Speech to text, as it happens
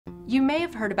You may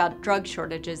have heard about drug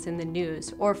shortages in the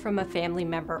news or from a family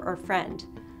member or friend.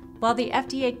 While the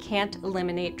FDA can't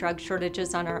eliminate drug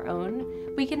shortages on our own,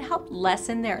 we can help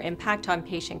lessen their impact on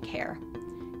patient care.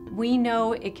 We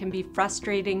know it can be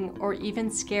frustrating or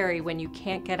even scary when you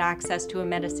can't get access to a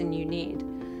medicine you need.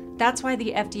 That's why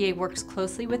the FDA works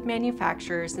closely with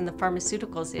manufacturers in the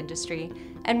pharmaceuticals industry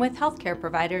and with healthcare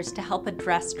providers to help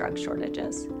address drug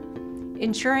shortages.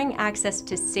 Ensuring access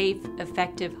to safe,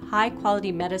 effective,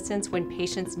 high-quality medicines when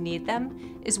patients need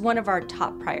them is one of our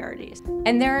top priorities.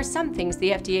 And there are some things the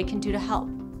FDA can do to help,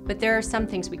 but there are some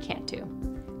things we can't do.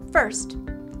 First,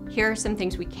 here are some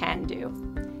things we can do.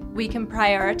 We can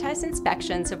prioritize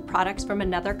inspections of products from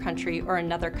another country or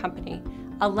another company,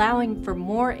 allowing for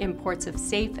more imports of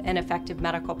safe and effective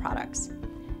medical products.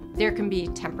 There can be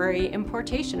temporary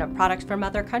importation of products from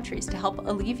other countries to help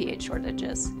alleviate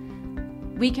shortages.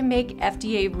 We can make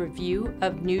FDA review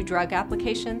of new drug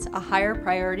applications a higher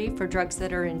priority for drugs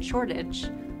that are in shortage.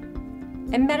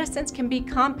 And medicines can be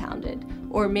compounded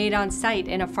or made on site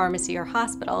in a pharmacy or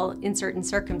hospital in certain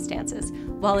circumstances,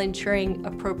 while ensuring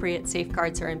appropriate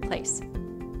safeguards are in place.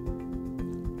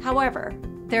 However,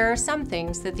 there are some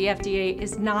things that the FDA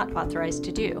is not authorized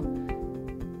to do.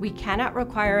 We cannot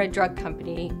require a drug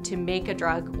company to make a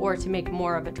drug or to make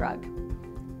more of a drug.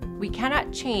 We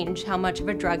cannot change how much of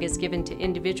a drug is given to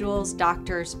individuals,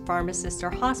 doctors, pharmacists, or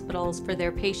hospitals for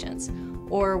their patients,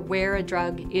 or where a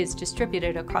drug is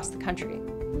distributed across the country.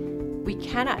 We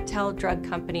cannot tell drug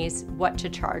companies what to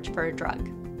charge for a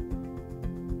drug.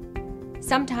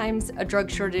 Sometimes a drug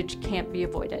shortage can't be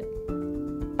avoided.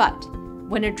 But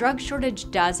when a drug shortage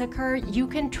does occur, you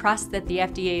can trust that the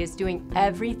FDA is doing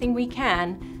everything we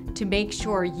can to make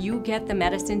sure you get the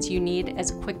medicines you need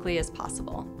as quickly as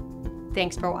possible.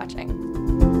 Thanks for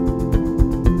watching.